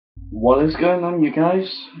What is going on, you guys?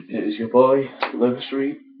 It is your boy, Lewis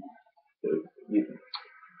Reed. It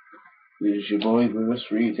is your boy, Lewis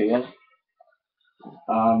Reed here.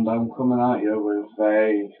 And I'm coming at you with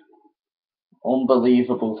a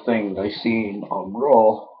unbelievable thing I seen on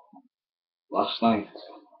Raw last night.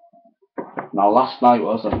 Now, last night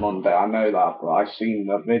wasn't Monday, I know that, but I seen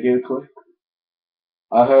the video clip.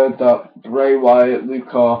 I heard that Bray Wyatt, Luke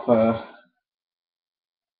Harper,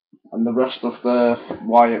 and the rest of the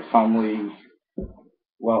Wyatt family,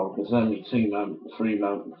 well, there's only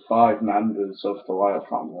five members of the Wyatt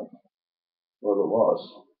family. Well, it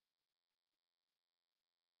was.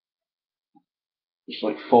 It's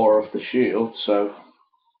like four of the Shield, so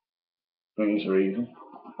things are even.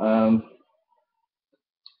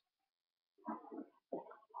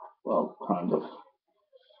 Well, kind of.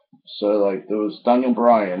 So, like, there was Daniel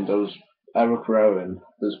Bryan, there was Eric Rowan,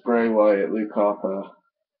 there's Bray Wyatt, Luke Harper,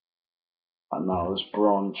 and now there's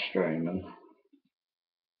Braun Strowman.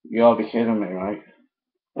 You gotta be kidding me, right?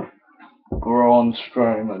 Braun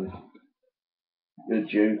Strowman. You're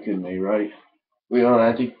joking me, right? We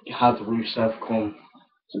already had Rusev come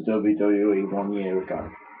to WWE 1 year ago.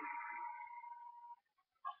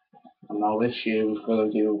 And now this year we've got to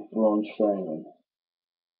deal with Braun Strowman.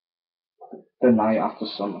 The night after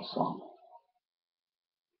SummerSlam.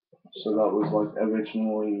 So that was like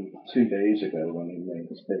originally 2 days ago when he made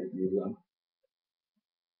his debut then.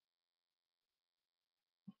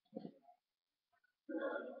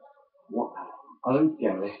 What? I don't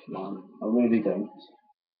get it, man. I really don't.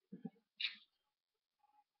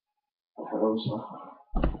 How's that?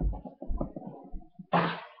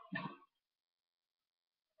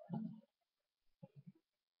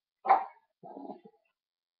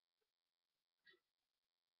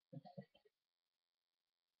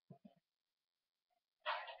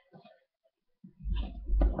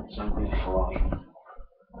 Something flying.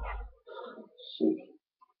 See.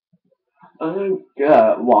 I don't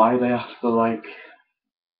get why they have to like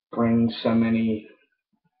bring so many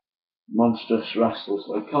monstrous wrestlers.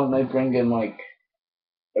 Like, can't they bring in like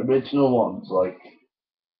original ones? Like,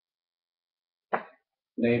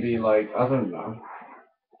 maybe like, I don't know.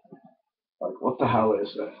 Like, what the hell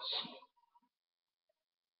is this?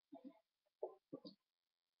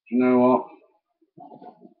 You know what?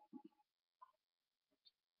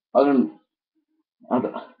 I don't.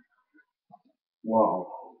 Wow.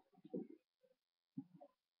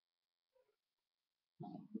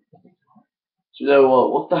 Do you know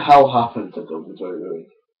what? What the hell happened to WWE?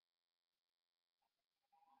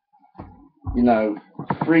 You know,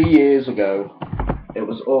 3 years ago, it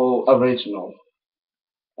was all original,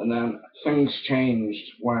 and then things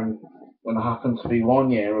changed when it happened to be 1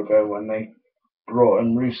 year ago when they brought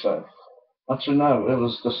in Rusev. Actually, no, it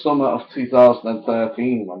was the summer of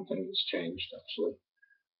 2013 when things changed, actually,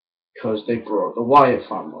 because they brought the Wyatt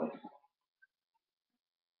family,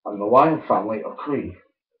 and the Wyatt family are Creed.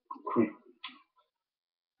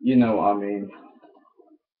 You know what I mean?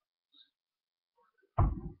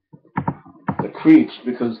 The creeps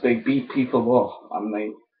because they beat people up and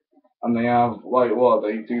they have like what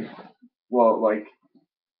they do, what like,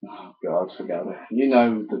 oh God, forget it. You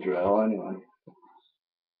know the drill anyway.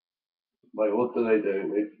 Like, what do?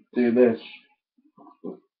 They do this.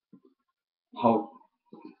 How?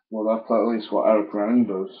 Well, that's at least what Eric Rowan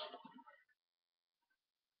does.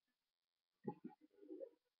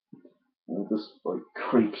 And it just like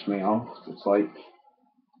creeps me out. It's like,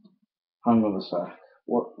 hang on a sec.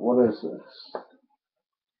 What is this?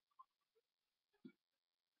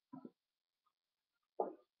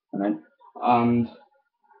 And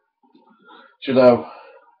you know,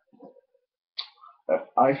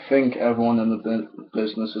 I think everyone in the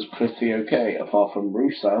business is pretty okay, apart from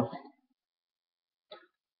Rusev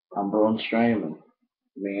and Braun Strowman.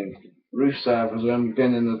 I mean, Rusev has only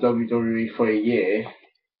been in the WWE for a year,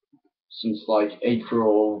 since like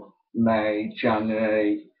April, May,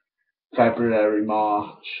 January, February,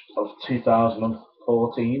 March of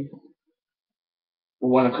 2014. But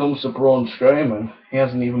when it comes to Braun Strowman, he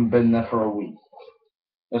hasn't even been there for a week.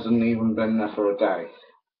 Hasn't even been there for a day.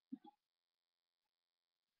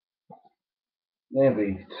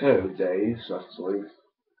 Maybe 2 days, actually.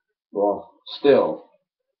 Well, still,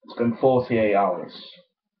 it's been 48 hours.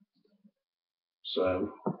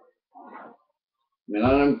 So, I mean,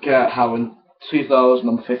 I don't get how in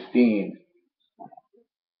 2015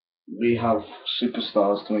 we have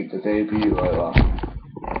superstars to make the debut like that.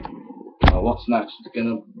 What's next?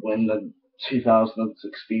 Gonna win the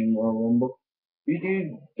 2016 Royal Rumble? Who do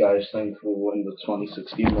you guys think will win the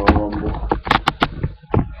 2016 Royal Rumble?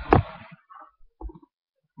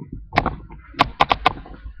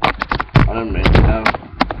 I don't really know.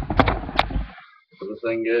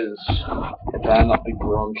 thing is, it better not be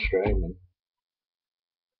Braun Strowman.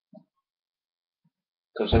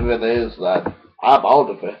 Because if it is, then I'm out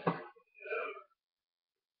of it.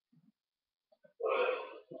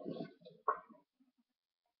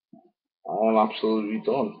 I am absolutely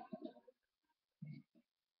done.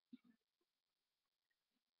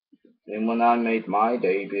 And when I made my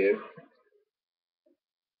debut,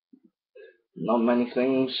 not many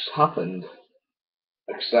things happened.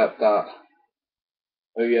 Except that,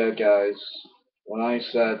 oh yeah guys, when I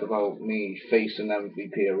said about me facing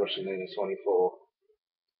MVP at WrestleMania 24,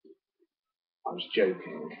 I was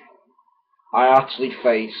joking. I actually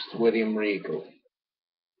faced William Regal.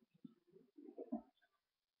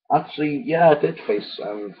 Actually, yeah, I did face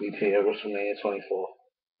MVP at WrestleMania 24.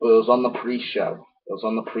 But it was on the pre-show. It was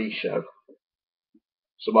on the pre-show.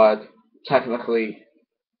 So I'd technically...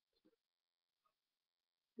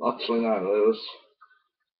 Actually, no, it was...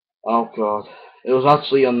 Oh god. It was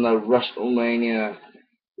actually on the WrestleMania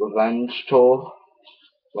Revenge Tour.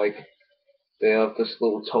 Like, they have this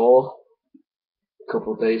little tour a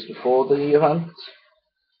couple of days before the event.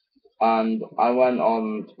 And I went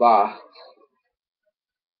on that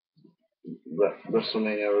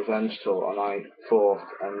WrestleMania Revenge Tour and I fought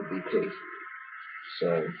MVP.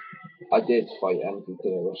 So I did fight MVP at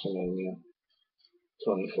WrestleMania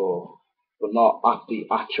 24, but not at the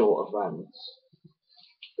actual event.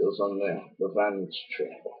 It was on the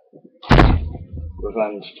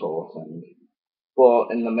Revenge Tour thing.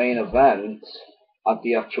 But in the main event, at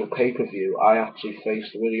the actual pay-per-view, I actually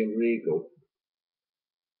faced William Regal.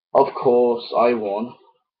 Of course, I won.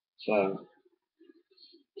 So,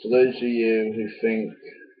 to those of you who think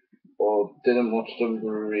or didn't watch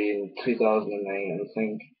WWE in 2008 and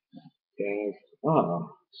thinking,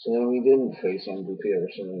 oh, so we didn't face MVP at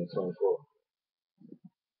WrestleMania 24.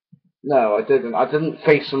 No, I didn't. I didn't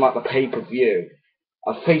face them at the pay-per-view.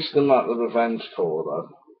 I faced them at the Revenge Tour, though.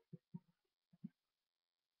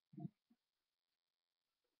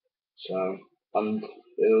 So, and it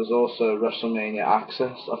was also WrestleMania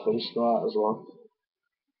Access I faced them at as well.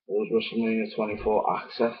 It was WrestleMania 24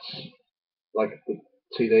 Access, like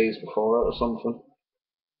 2 days before it or something.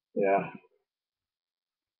 Yeah,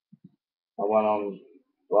 I went on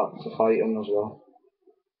that to fight him as well.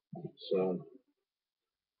 So,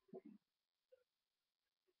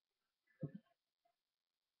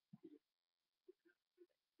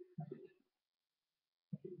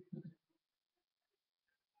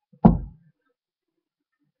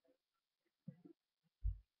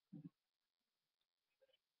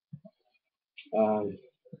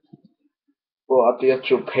 but at the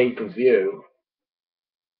actual pay-per-view,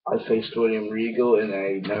 I faced William Regal in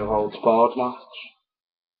a no-holds-barred match.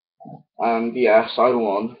 And yes, I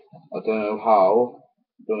won. I don't know how.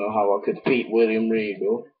 Don't know how I could beat William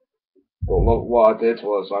Regal. But what I did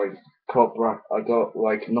was I got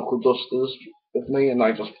like knuckle dusters with me and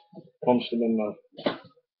I just punched him in the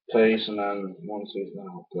face and then once he's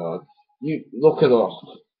oh god. You look it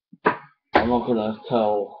up. I'm not gonna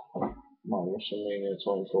tell my WrestleMania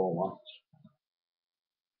 24 match.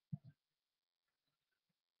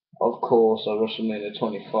 Of course at WrestleMania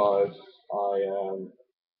 25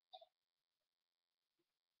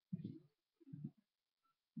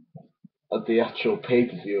 at the actual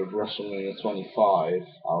pay-per-view of WrestleMania 25, I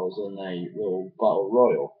was in a little battle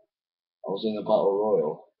royal. I was in a battle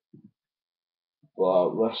royal,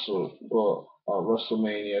 but at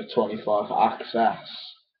WrestleMania 25 Access,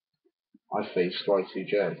 I faced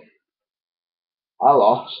Y2J. I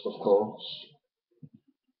lost, of course.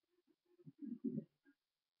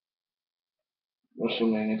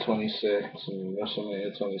 WrestleMania 26 and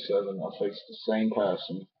WrestleMania 27, I faced the same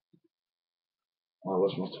person. That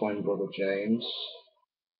was my twin brother James.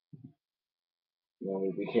 Then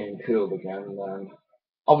we became cool again. And then,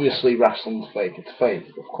 obviously, wrestling's fake. It's fake,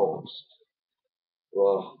 of course.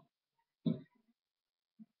 But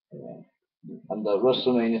yeah. And at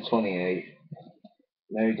WrestleMania 28,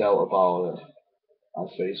 no doubt about it, I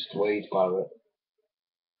faced Wade Barrett.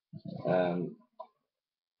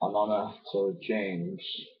 An honour to James.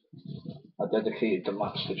 I dedicated the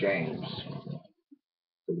match to James.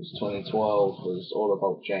 Because 2012 was all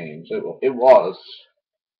about James. It was.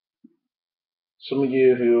 Some of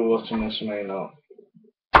you who are watching this may not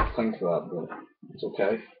think that, but it's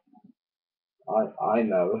okay. I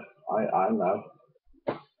know. I know.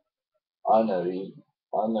 I know.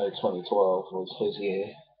 I know 2012 was his year.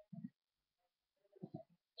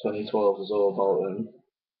 2012 was all about him.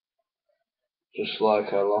 Just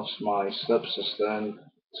like I lost my stepsister in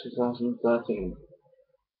 2013.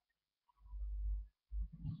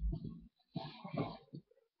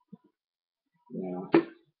 Yeah.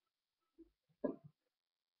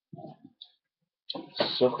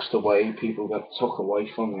 sucks the way people get took away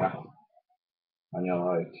from you, and you're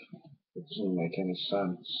like, it doesn't make any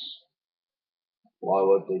sense. Why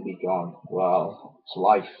would they be gone? Well, it's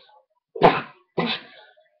life.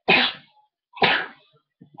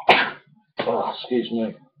 Oh, excuse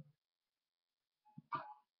me.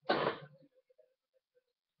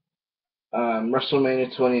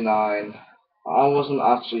 WrestleMania 29. I wasn't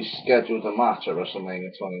actually scheduled a match at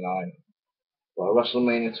WrestleMania 29. But at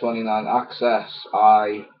WrestleMania 29 Access,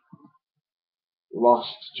 I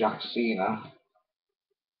lost Jack Cena.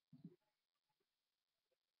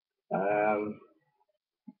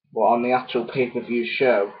 But on the actual pay-per-view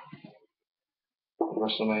show,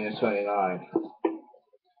 WrestleMania 29,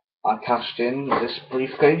 I cashed in this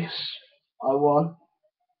briefcase. I won.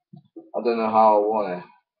 I don't know how I won it.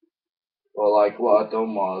 But like, what I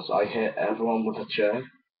done was, I hit everyone with a chair.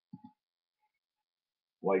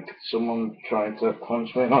 Like, someone tried to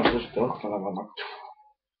punch me and I just ducked and I went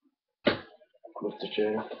like, with the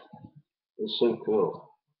chair. It was so cool.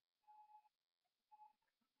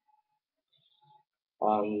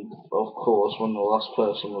 And of course, when the last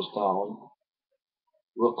person was down,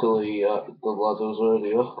 luckily the ladder was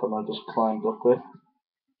already up and I just climbed up it.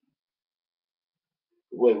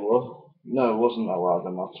 Wait, what? No, it wasn't a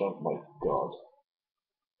ladder match, oh my god.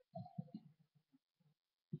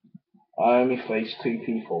 I only faced 2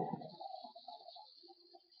 people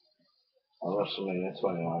on WrestleMania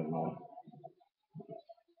 29 now.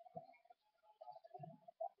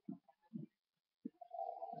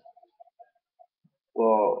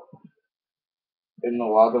 Well, in the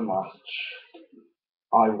ladder match,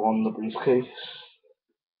 I won the briefcase.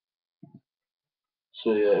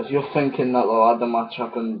 So yeah, if you're thinking that the ladder match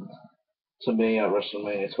happened to me at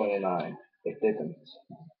WrestleMania 29, it didn't.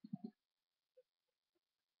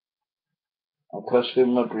 I cashed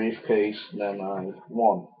in my briefcase and then I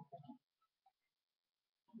won.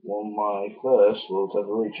 Won my first World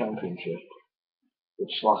Heavyweight Championship,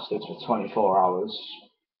 which lasted for 24 hours,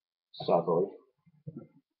 sadly.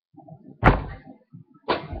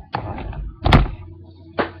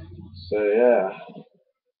 So yeah,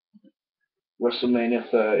 WrestleMania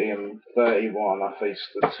 30 and 31, I faced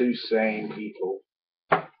the 2 same people.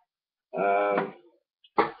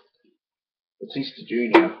 Batista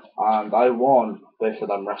Jr. and I won both of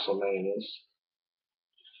them WrestleManias.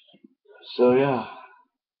 So yeah,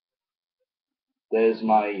 there's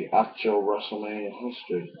my actual WrestleMania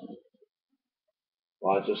history.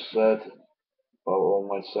 Like I just said about all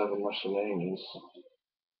my 7 WrestleManias.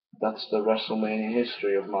 That's the WrestleMania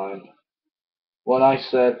history of mine. When I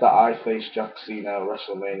said that I faced Jack Cena at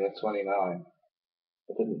WrestleMania 29,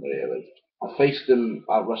 I didn't really. I faced him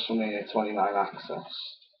at WrestleMania 29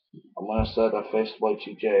 Access. And when I said I faced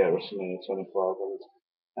Y2J at WrestleMania 25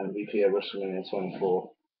 and MVP at WrestleMania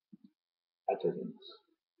 24, I didn't.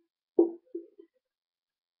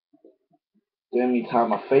 The only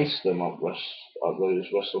time I faced them at those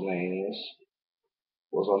WrestleManias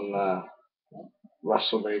was on the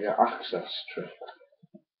WrestleMania Access trip,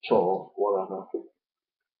 tour, whatever.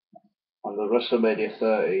 And the WrestleMania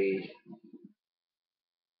 30,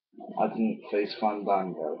 I didn't face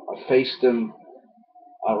Fandango. I faced him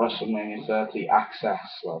at WrestleMania 30 Access,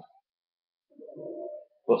 though.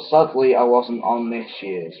 But sadly, I wasn't on this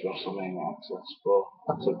year's WrestleMania Access, but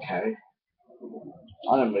that's okay.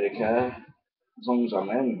 I don't really care, as long as I'm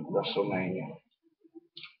in WrestleMania.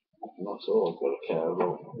 That's all I've got to care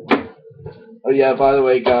about. Oh yeah, by the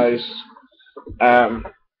way, guys,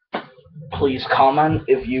 please comment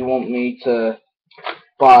if you want me to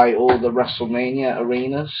buy all the WrestleMania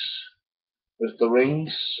arenas with the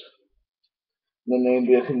rings. Then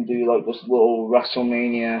maybe I can do like this little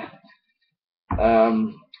WrestleMania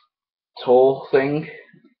tour thing.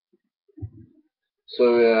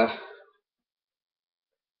 So yeah.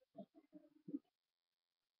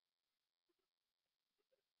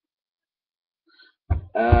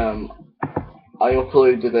 I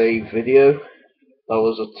uploaded a video that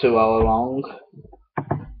was a 2-hour long.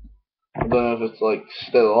 I don't know if it's like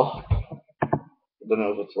still up. I don't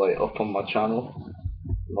know if it's like up on my channel.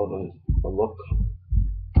 I'll have a look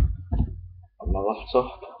on my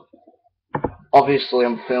laptop. Obviously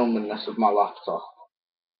I'm filming this with my laptop.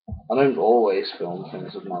 I don't always film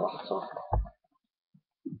things with my laptop.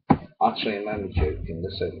 Actually, I'm only joking,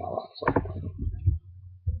 this ain't my laptop.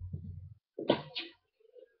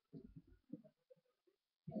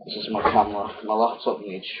 This is my camera. My laptop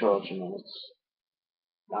needs charging and it's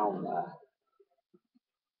down there.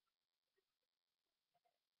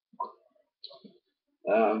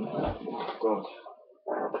 God.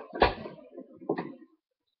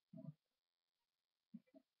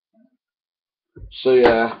 So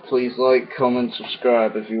yeah, please like, comment,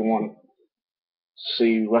 subscribe if you want to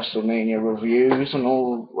see WrestleMania reviews and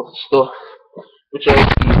all that stuff, which I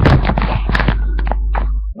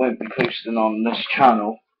won't be posting on this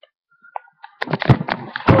channel.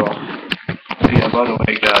 Yeah, by the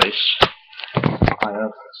way guys, I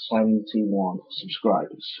have 71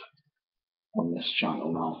 subscribers on this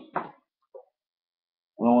channel now.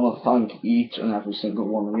 And I want to thank each and every single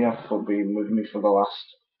one of you for being with me for the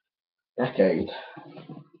last decade.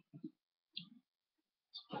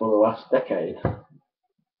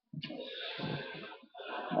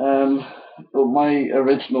 But my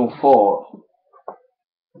original thought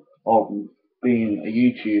of being a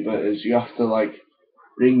YouTuber is you have to like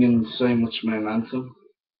bring in so much momentum.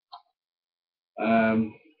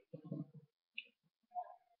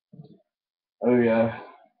 Oh yeah.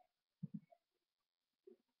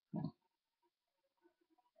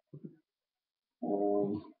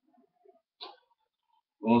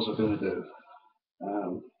 What was I gonna do?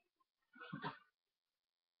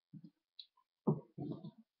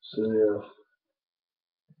 So yeah.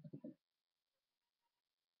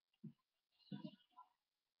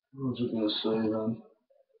 What was I gonna say then?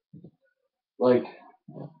 Like,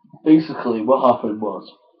 basically, what happened was,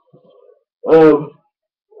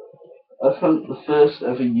 I think the first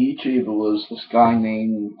ever YouTuber was this guy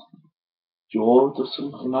named George or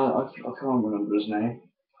something. I can't remember his name.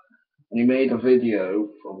 And he made a video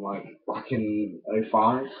from like back in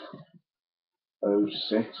 '05,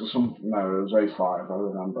 '06 or something. No, it was '05. I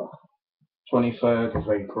remember. 23rd of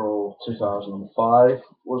April 2005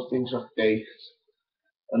 was the exact date.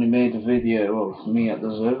 And he made a video of me at the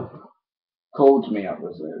zoo. Called me at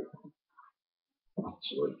the zoo.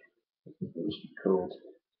 Actually, it was called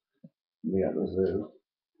me at the zoo.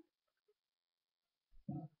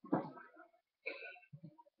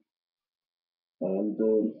 And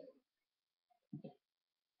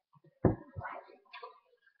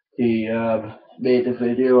he made a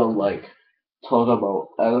video on like talk about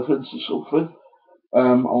elephants or something.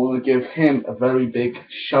 I want to give him a very big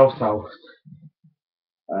shout out.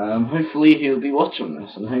 Hopefully he'll be watching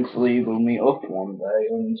this, and hopefully we'll meet up one day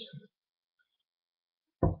and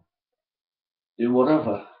do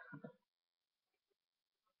whatever.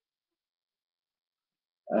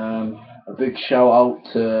 A big shout out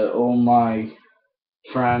to all my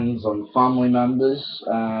friends and family members.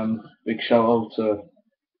 Big shout out to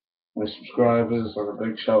my subscribers, and a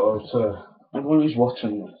big shout out to everyone who's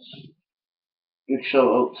watching this. Big shout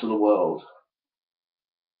out to the world.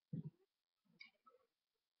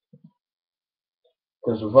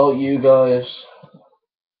 Because without you guys,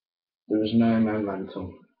 there is no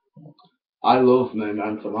momentum. I love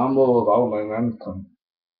momentum. I'm all about momentum.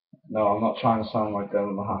 No, I'm not trying to sound like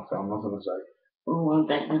Devin the Hatter. I'm not going to say, oh, I'm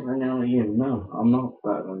better than all of you. No, I'm not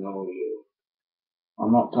better than all of you.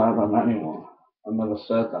 I'm not better than anyone. I never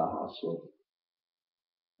said that, actually.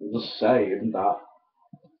 I'm just saying that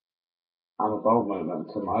I'm about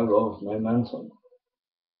momentum. I love momentum.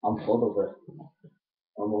 I'm full of it.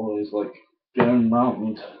 I'm always like going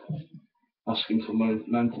round asking for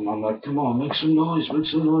momentum. I'm like, come on, make some noise,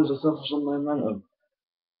 let's have some momentum.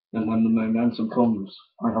 And when the momentum comes,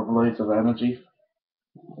 I have loads of energy.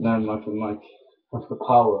 And then I can like have the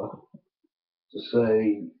power to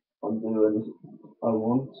say I'm doing what I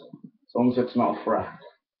want, as long as it's not a threat.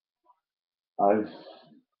 I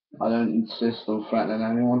don't insist on threatening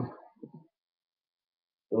anyone.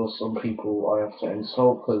 There are some people I have to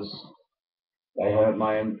insult because they hurt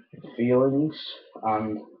my feelings,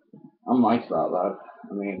 and I'm like that though.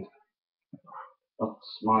 I mean,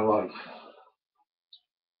 that's my life.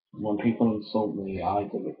 When people insult me, I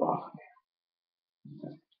give it back.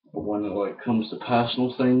 But when it like comes to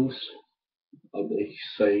personal things, like they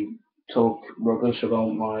say talk rubbish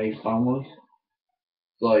about my family,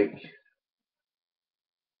 like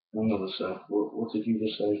I'm gonna say, what did you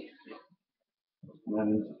just say?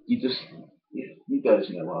 And you guys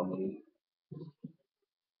know what I mean.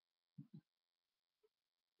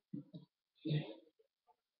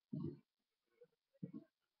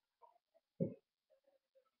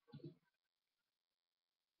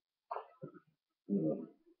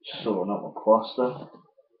 Just sorting out my cluster.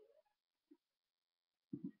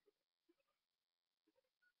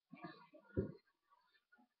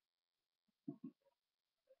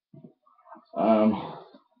 Um,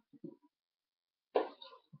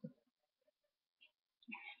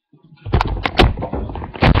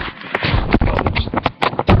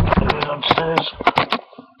 Upstairs.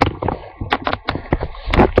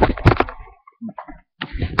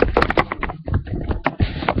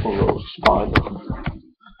 Poor little spider.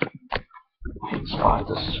 I hate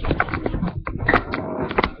spiders.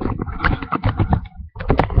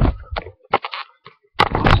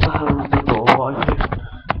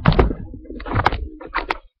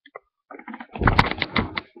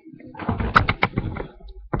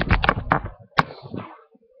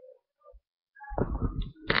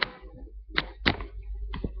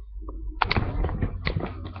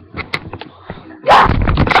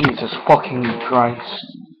 Fucking Christ.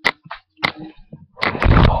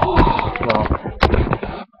 Oh, God.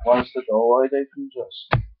 Why is the door wide open just?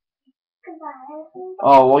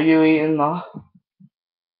 Oh, what are you eating now?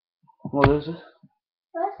 What is it?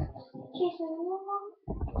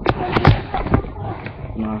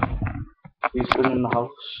 No. He's been in the house.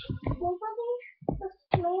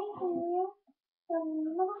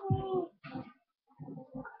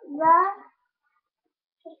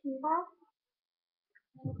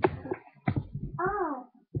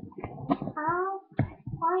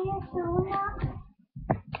 Why are you doing that?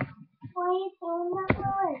 Why are you doing that,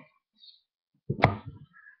 boy?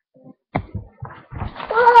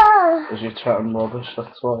 Because you're chatting rubbish,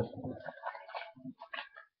 that's why.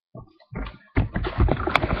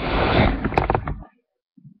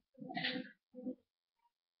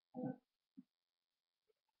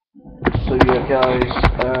 So yeah guys,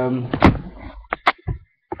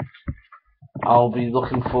 I'll be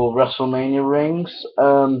looking for WrestleMania rings.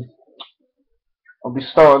 I'll be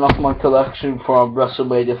starting off my collection from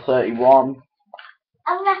WrestleMania 31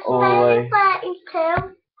 all the way.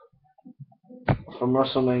 32. From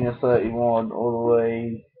WrestleMania 31 all the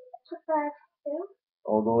way To 32.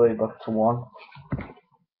 all the way back to 1.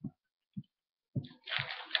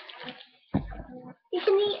 You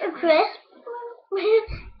can eat a crisp.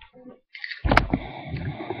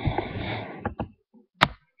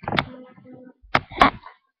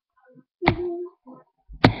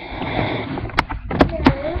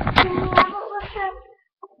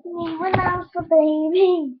 When I was a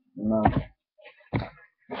baby. No.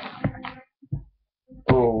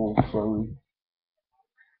 Oh, sorry.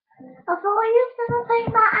 I thought you were going to take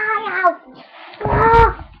my eye out.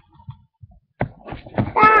 Ah!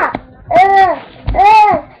 Stop!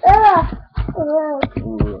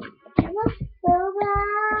 So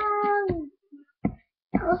down.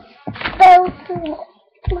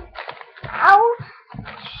 Ow!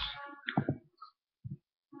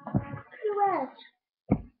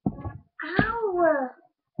 Ow!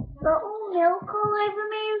 Got all milk all over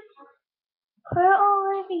me. Put it all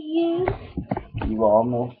over you. You are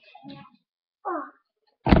more. Oh.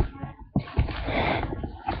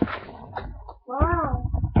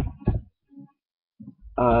 Wow.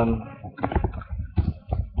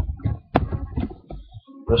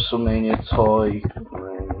 WrestleMania toy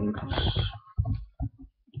rings.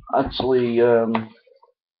 Actually,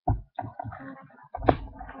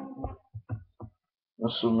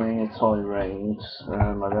 WrestleMania toy rings. I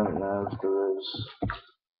don't know if there is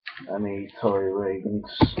any toy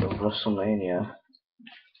rings of WrestleMania.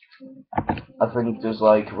 I think there's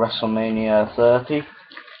like WrestleMania 30.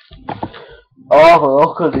 Oh,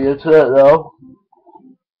 look at the internet though.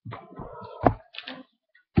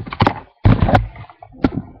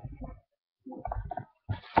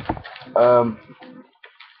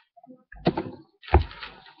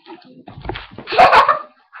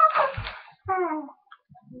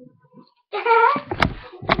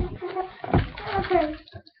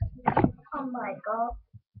 Oh my god.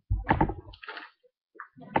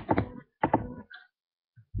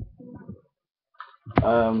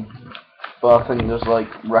 But I think there's like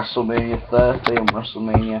WrestleMania 30 and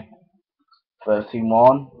WrestleMania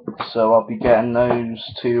 31, so I'll be getting those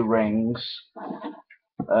 2 rings.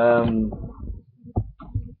 I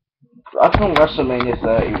think WrestleMania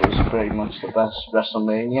 30 was pretty much the best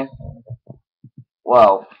WrestleMania.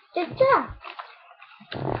 Well,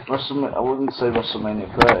 I wouldn't say WrestleMania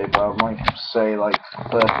 30, but I might say like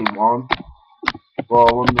 31. Well,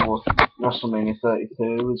 I wonder what WrestleMania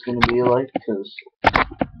 32 is going to be like, because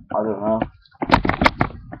I don't know.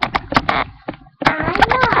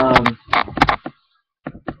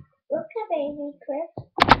 Look at baby Chris.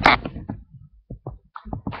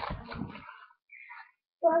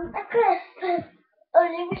 Want a crisp?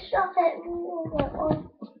 Only we shop it and that one.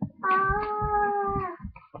 Ah.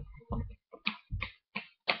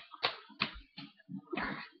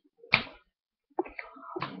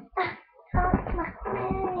 That's my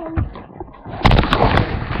name.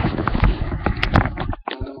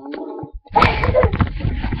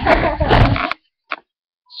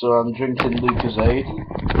 So I'm drinking Lucasade.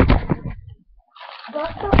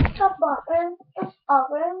 What's at the bottom? It's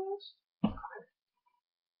orange.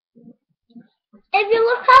 If you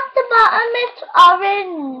look at the bottom, it's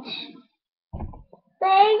orange.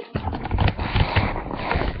 See?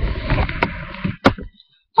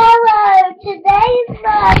 Hello, today's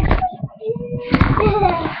my...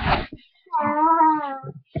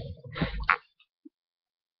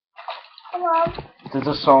 Hello. There's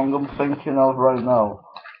a song I'm thinking of right now.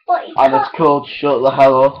 What And it's called Shut the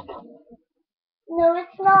Hell Up. No,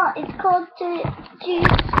 it's not. not. It's called to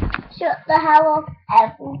shut the hell up,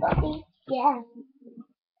 everybody. Yeah.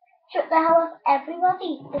 Shut the hell up,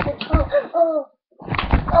 everybody. Is it called?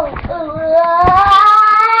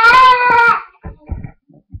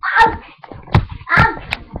 Ouch! Ouch!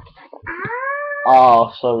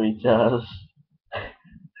 Oh, sorry, Jazz.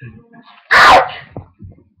 Ouch!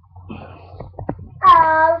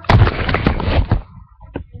 Ouch!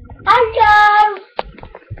 Ouch!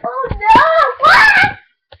 Oh no! What?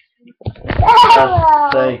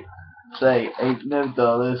 Say, ain't no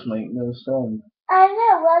dollars make no sense. I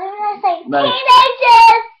know, what did I say? No.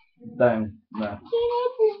 Teenagers! No.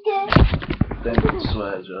 Teenagers good. Don't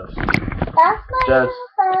swear, Jazz. That's my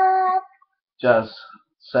bad. Jazz,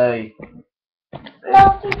 say,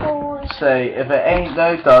 Naughty boy. say, if it ain't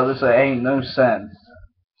no dollars, it ain't no sense.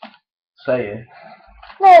 Say it.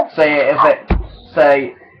 No. Say it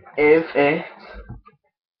if it.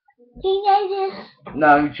 Teenagers.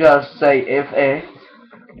 No, just say if it.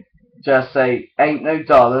 Just say ain't no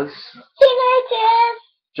dollars. Teenagers.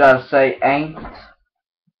 Just say ain't.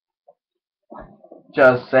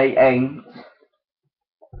 Just say ain't.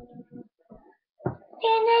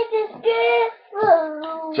 Teenagers good.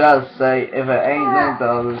 Just say if it ain't no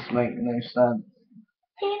dollars, make no sense.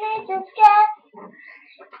 Teenagers good.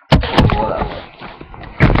 Whatever.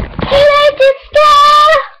 Teenagers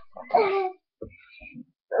good.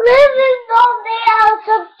 Living on the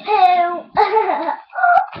outer poo.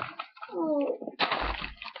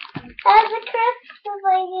 As a Christmas,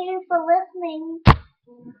 thank you for listening.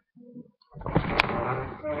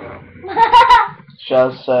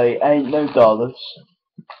 Just say ain't no dollars.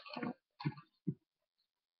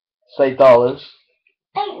 Say dollars.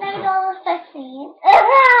 Ain't no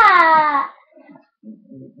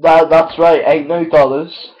 $15. That's right, ain't no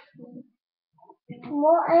dollars.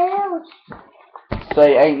 What else?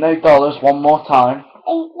 Say ain't no dollars one more time.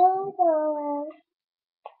 Ain't no dollars.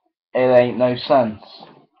 It ain't no sense.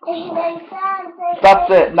 Ain't no sense. That's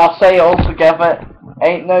it. Now say it all together.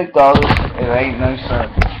 Ain't no dollars. It ain't no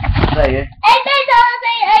sense. Say it. Ain't no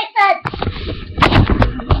dollars. Ain't cents.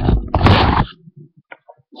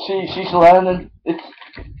 She's learning. It's.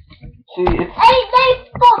 Ain't no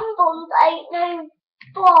bonbons. Ain't no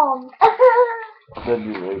bombs. Good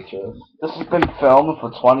you, Rachel. This has been filming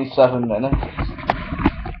for 27 minutes.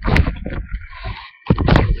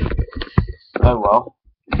 Oh well.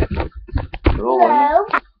 No.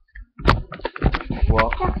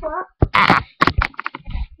 What? Guess what?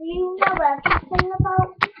 You know everything about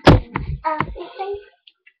everything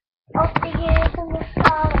of the years and the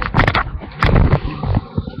stars.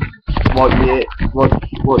 What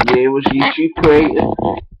year was YouTube created?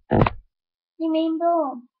 You mean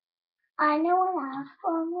born? I know when I was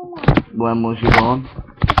born, you know. When was you born?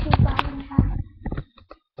 2005.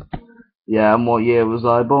 Yeah, and what year was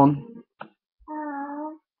I born?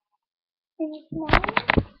 29.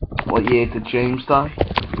 What year did James die?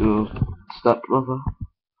 Your stepbrother?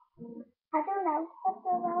 I don't know.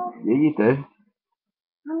 Yeah, you do.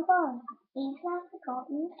 I'm gone. He's not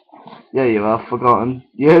forgotten. Yeah, you have forgotten.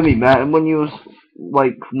 You only met him when you was,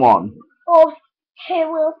 like, 1. Or 2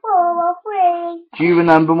 or 4 or 3. Do you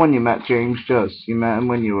remember when you met James Just? You met him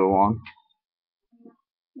when you were 1.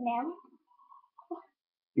 No.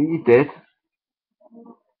 Yeah, you did.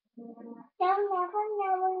 No, never.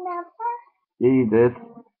 Yeah, you did.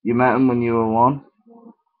 You met him when you were 1.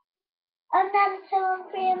 And then 2 and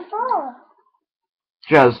 3 and 4.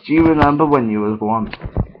 Jazz, do you remember when you was 1?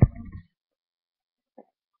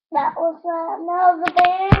 That was another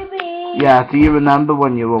baby. Yeah, do you remember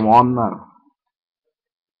when you were 1 though?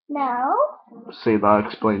 No. See, that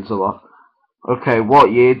explains a lot. Okay,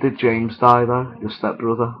 what year did James die though? Your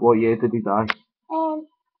stepbrother? What year did he die? Oh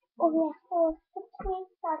yeah, 16,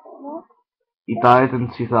 I don't know. He died in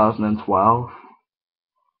 2012.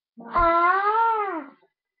 Ah.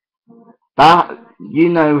 That, you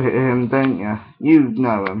know him, don't you? You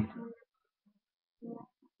know him.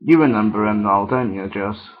 You remember him now, don't you,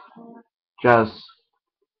 Jazz? Jazz,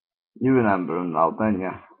 you remember him now, don't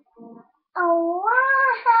you? Oh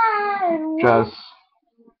wow. Jazz.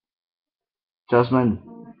 Jasmine.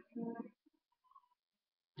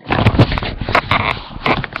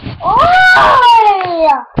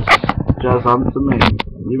 Oh. Jazz, answer me.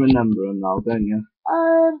 You remember him now, don't you?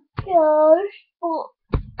 Gosh, but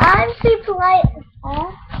I'm super light.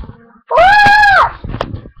 Huh? What?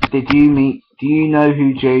 Do you know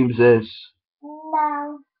who James is?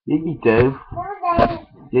 No. Yeah, you do. No, no.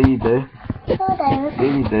 Yeah, you do. No, no.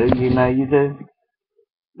 Yeah, you do. You know you do.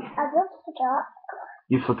 I just forgot.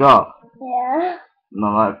 You forgot? Yeah. No,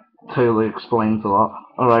 that totally explains a lot.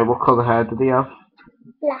 Alright, what colour hair did he have?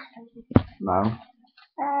 Black. No.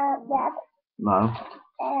 Red. No.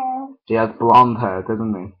 He had blonde hair,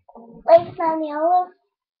 didn't he? Like Nanny Olive.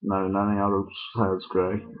 No, Nanny Olive's hair's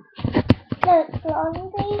grey. No, it's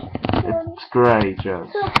blondie. It's grey, Jess.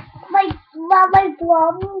 So, my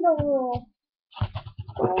blonde or...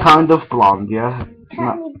 But kind of blonde, yeah.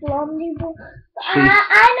 Tiny blondie. She's...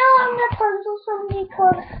 I know I'm the puzzle somebody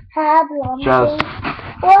called hair blondie.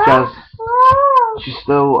 Jess, she's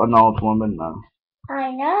still an old woman now.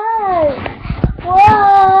 I know.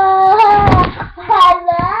 Whoa!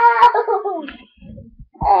 Hello!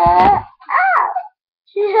 Ow!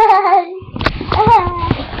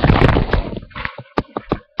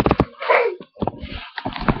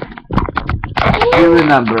 You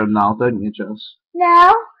remember him now, don't you, Jess?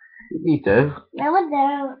 No. You do. No, I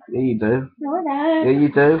don't. Yeah, you do. No, I don't. Yeah, you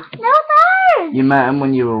do. No, I don't. You met him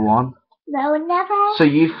when you were 1. No, never. So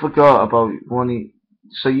you forgot about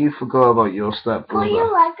So you forgot about your stepbrother. Who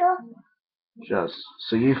you like her? Jess.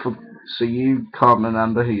 So you can't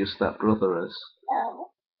remember who your stepbrother is. No.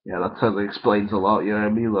 Yeah, that totally explains a lot. You're a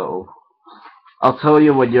wee little. I'll tell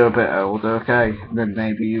you when you're a bit older, okay? Then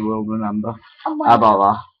maybe you will remember. How about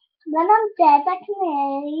that? When I'm dead, I can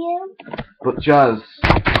hear you. But Jazz,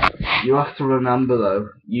 you have to remember though,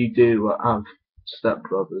 you do have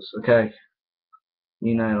stepbrothers, okay?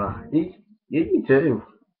 You know that. Yeah, you do.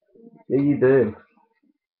 Yeah, you do.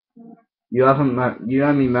 You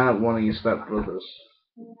only met one of your stepbrothers.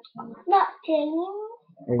 Not James.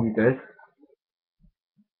 Yeah, you did.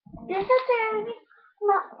 This is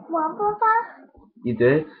not one brother. You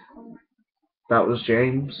did. That was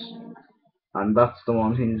James. And that's the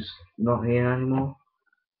one who's not here anymore.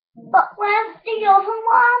 But where's the other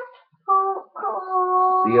one?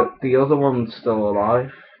 The other one's still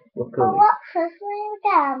alive. Luckily. But what's his name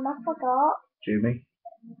again? I forgot. Jimmy.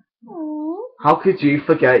 Hmm. How could you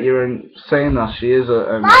forget? You're saying that she is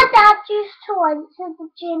a... My dad used to went to the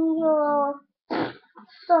gym or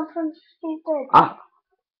something stupid. Ah!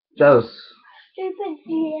 Jazz. Stupid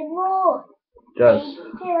gym or... Jazz.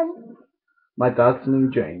 Gym. My dad's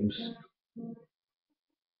named James.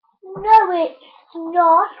 No, it's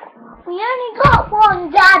not. We only got one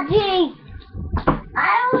daddy.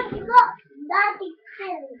 I only got daddy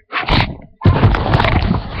too.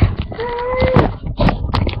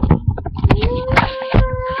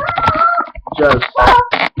 Jazz.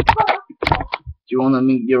 Do you want to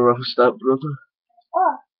meet your other stepbrother?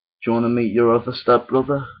 What? Do you want to meet your other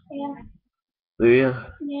stepbrother? Yeah. Do you?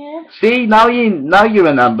 Yeah. See, now you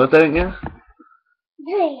remember, don't you?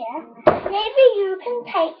 Yeah. Maybe you can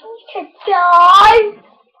take me to die.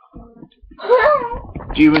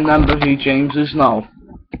 Do you remember who James is now?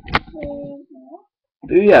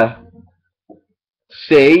 Do you?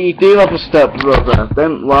 See, you do have a stepbrother.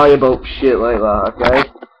 Don't lie about shit like that, okay?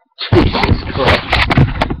 Jesus Christ.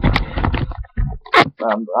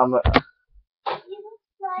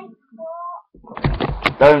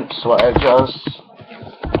 Don't sweat it, Jazz.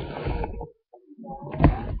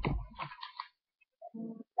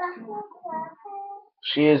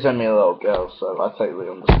 She is only a little girl, so I totally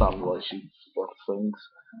understand why she does things.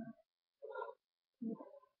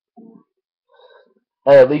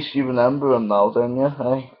 Hey, at least you remember him now, don't you?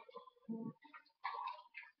 Hey?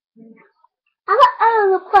 I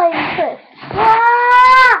was playing first.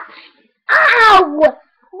 Ah! Ow!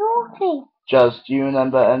 Naughty. Jazz, do you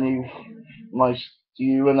remember any of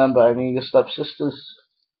your stepsisters?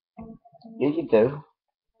 Yeah, you do.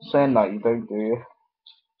 Saying that, you don't, do you?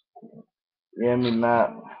 You only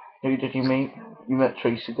met... Who did you meet? You met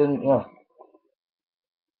Tracy, didn't you?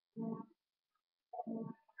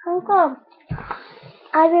 Hold on.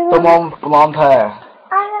 I remember. The one with blonde hair.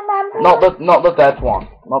 I remember. Not the dead one.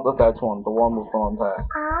 Not the dead one. The one with blonde hair.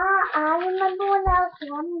 I remember when I was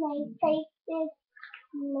young, they tasted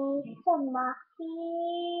me some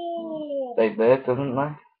muffins. They did, didn't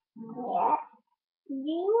they? Yeah.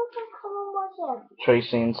 You were was it?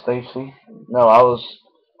 Tracy and Stacy. No, I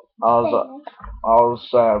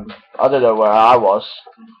don't know where I was.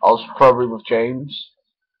 I was probably with James.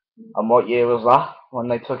 And what year was that? When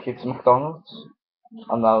they took you to McDonald's?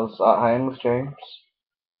 And I was at home with James.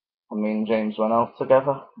 And me and James went out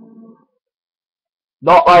together.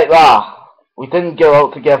 Not like that! We didn't go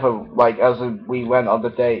out together, like, as in we went on the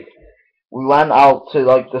date. We went out to,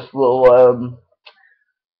 like, this little,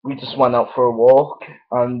 we just went out for a walk.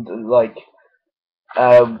 And, like,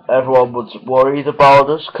 everyone was worried about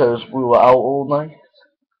us because we were out all night.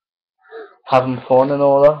 Having fun and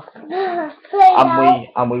all that.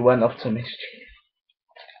 And we went up to Mischief.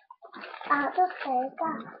 Out of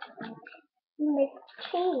paper.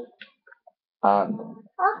 Mischief. And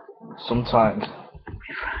sometimes.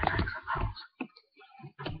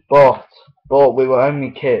 But but we were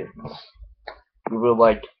only kids. We were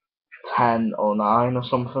like 10 or 9 or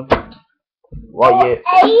something. What year?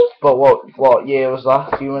 8. But what year was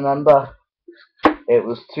that? Do you remember? It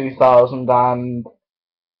was 2000 and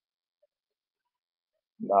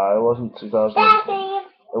no, it wasn't 2000. 13.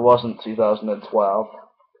 It wasn't 2012.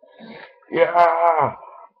 Yeah.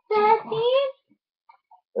 13.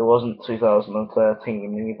 It wasn't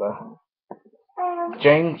 2013 either.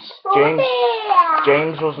 James 14.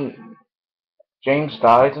 wasn't. James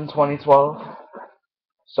died in 2012.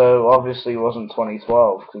 So obviously it wasn't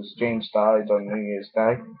 2012 because James died on New Year's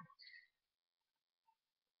Day.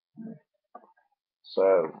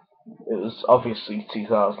 So it was obviously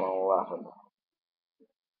 2011.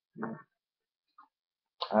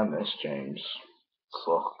 I miss James.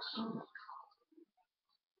 Sucks.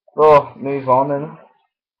 Oh, move on then.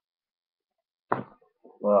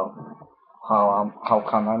 Well, how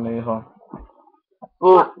can I move on?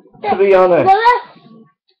 Well, to be honest,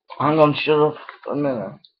 hang on, shut up a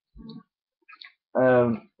minute.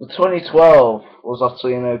 The 2012 was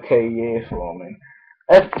actually an okay year for me.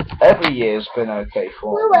 Every year's been okay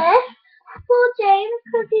for me. Poor James,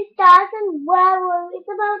 because he's dead, and we're worried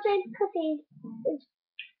about James because he's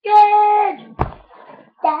dead.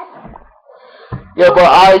 Dead. Yeah, but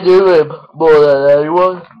I knew him more than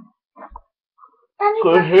anyone.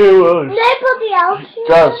 Because he was. Nobody else knew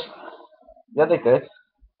Just. him. Yeah, they did.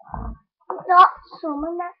 Not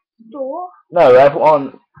someone next door. No,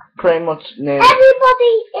 everyone pretty much knew.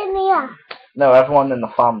 Everybody in here. No, everyone in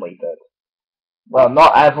the family did. Well,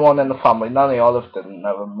 not everyone in the family. None of Olive didn't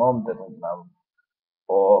know him. Mum didn't know him.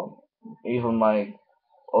 Or even my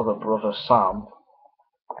other brother Sam.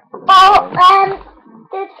 Oh,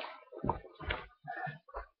 did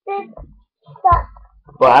that?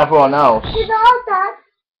 But everyone else. Did our dad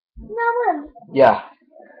know him? Yeah.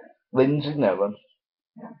 Lindsay knew him.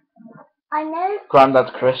 I know.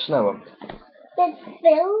 Grandad Chris knew him. Did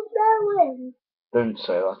Phil know him? Don't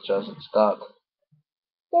say that, Jazz. It's Dad.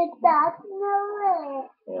 Did Dad know it?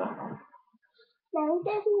 Yeah. No, he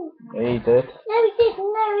didn't. Yeah, he did. No, he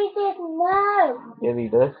didn't. No, he didn't. No. Yeah, he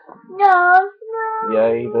did. No. Yeah,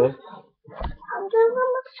 he did. I'm doing on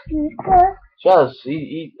the scooter. Jazz,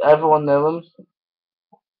 everyone knew him.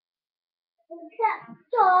 Except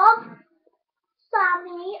Dog,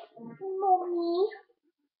 Sammy, Mummy.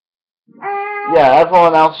 Yeah,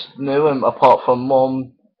 everyone else knew him apart from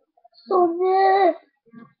Mum. Sonny.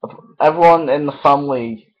 Everyone in the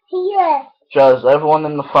family. Here. Jazz, everyone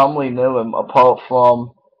in the family knew him apart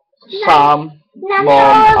from Sam, Mum,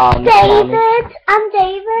 and David. Nanny. And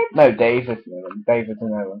David. No, David knew him. David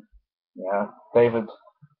knew him. Yeah, David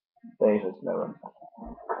knew him.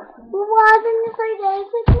 Why didn't you say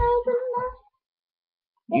David knows him?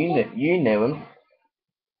 You knew him.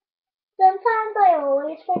 Sometimes I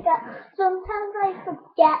always forget. Sometimes I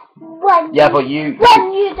forget when. Yeah, but you.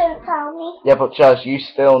 When you don't tell me. Yeah, but Jazz, you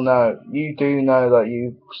still know. You do know that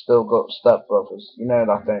you've still got stepbrothers. You know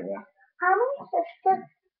that, don't you? How many sisters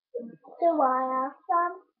do I have,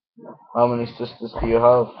 Sam? How many sisters do you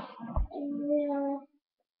have? Yeah.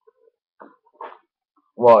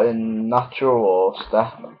 What, in natural or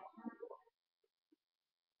step?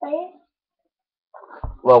 Wait.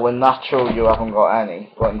 Well, in natural you haven't got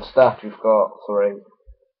any, but in step you've got 3.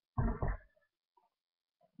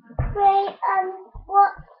 Wait,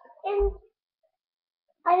 what in...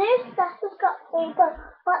 I know Steph has got 3, but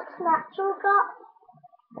what's natural got?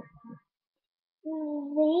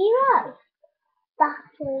 0. That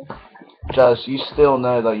is. Jazz, you still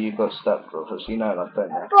know that you've got stepbrothers. You know that,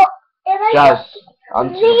 don't you? But if I Jazz, got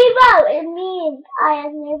 0, it means I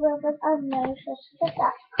have no brothers and no sisters.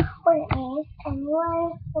 That's what it means anyway.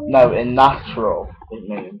 No, in natural it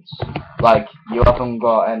means like you haven't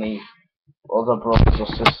got any other brothers or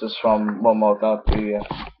sisters from mum or dad, do you?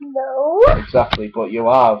 No. Exactly, but you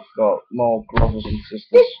have got more brothers and sisters.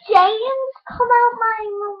 Did James come out my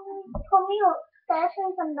tummy upstairs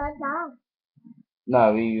and come back down?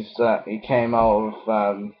 No, he came out of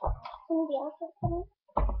Somebody else's tummy?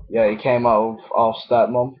 yeah, he came out of our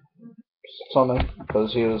stepmom tummy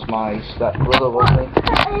because he was my stepbrother, wasn't he?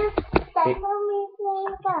 What is stepmommy's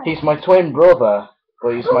name again? He's my twin brother,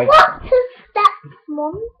 but he's my. What's his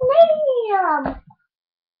stepmom's name?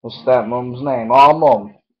 His stepmom's name? Our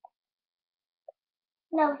mum.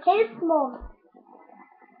 No, his mum.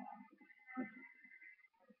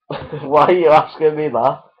 Why are you asking me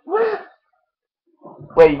that?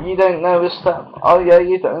 Wait, you don't know his step? Oh yeah,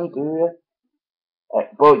 you don't, do you?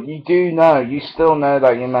 But you do know. You still know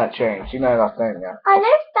that you met James. You know that, don't you? I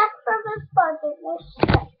know stepbrothers, but I don't know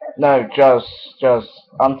stepbrothers. No, just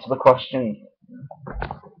answer the question.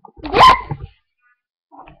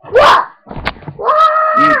 What?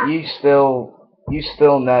 you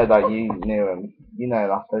still know that you knew him. You know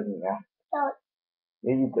that, didn't you? So,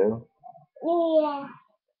 Yeah, you do. yeah.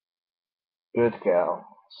 Good girl.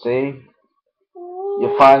 See,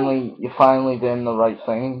 you're finally doing the right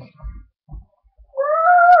thing.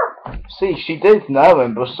 See, she did know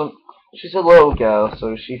him, but she's a little girl,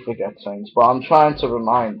 so she forgets things. But I'm trying to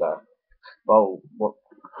remind her about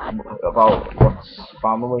what's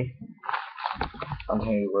family and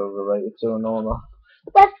who we're related to and all that.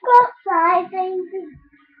 Let's go outside, baby.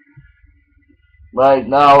 Right,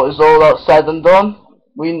 now is all that said and done?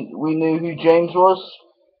 We knew who James was,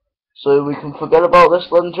 so we can forget about this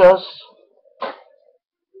then, Jess?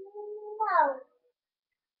 No.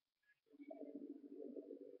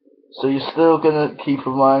 So you're still gonna keep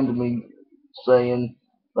reminding me saying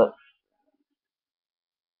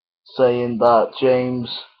that James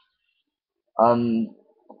and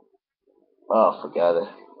oh, forget it.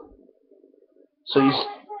 So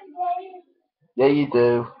yeah, you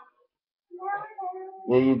do.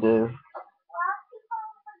 Yeah, you do.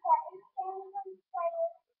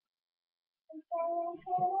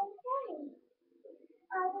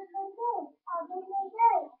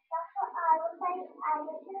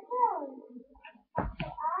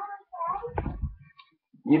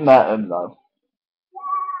 You met him though.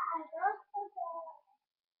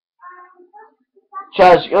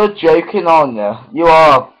 Chaz, you're joking, aren't you? You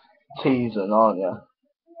are teasing, aren't you?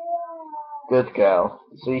 Good girl.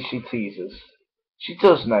 See, she teases. She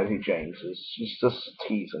does know who James is. She's just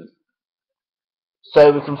teasing.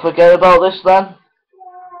 So we can forget about this then?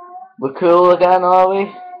 We're cool again, are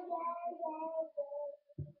we?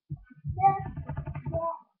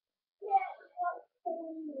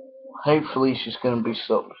 Hopefully she's gonna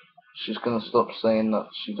stop. She's gonna stop saying that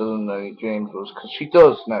she doesn't know who James was, because she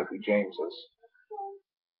does know who James is.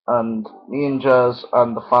 And me and Jazz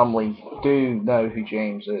and the family do know who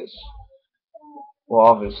James is. Well,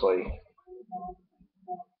 obviously.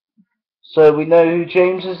 So we know who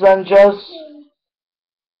James is then, Jazz?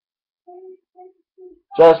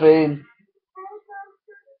 Jasmine.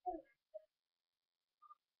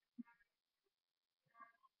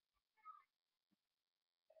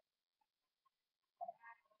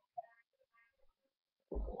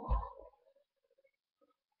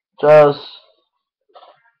 Jazz.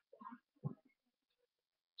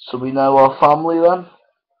 So we know our family then?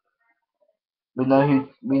 We know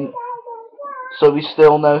so we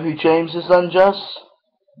still know who James is then, Jazz?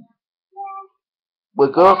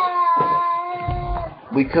 We're good?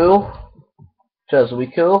 We cool? Jazz, are we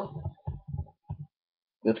cool?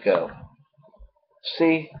 Good girl.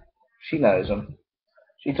 See? She knows him.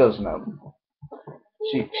 She does know him.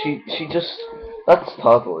 She just... That's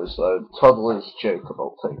toddlers though. Toddlers joke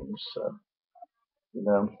about things, so... You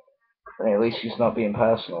know, at least she's not being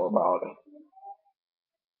personal about it.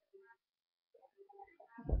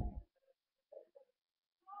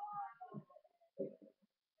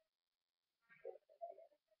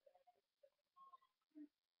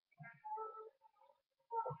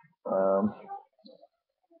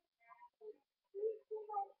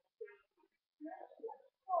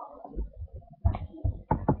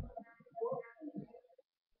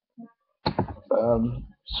 Um,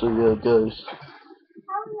 so yeah, guys.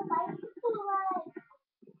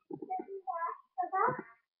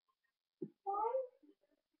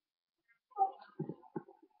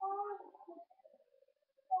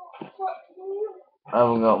 I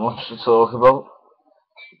haven't got much to talk about.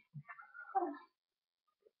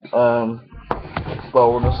 But I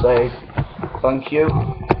want to say thank you.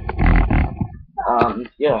 And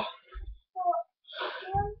yeah.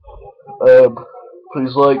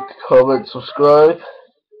 Please like, comment, subscribe.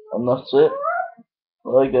 And that's it.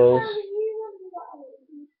 Bye guys.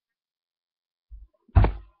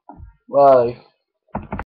 Bye.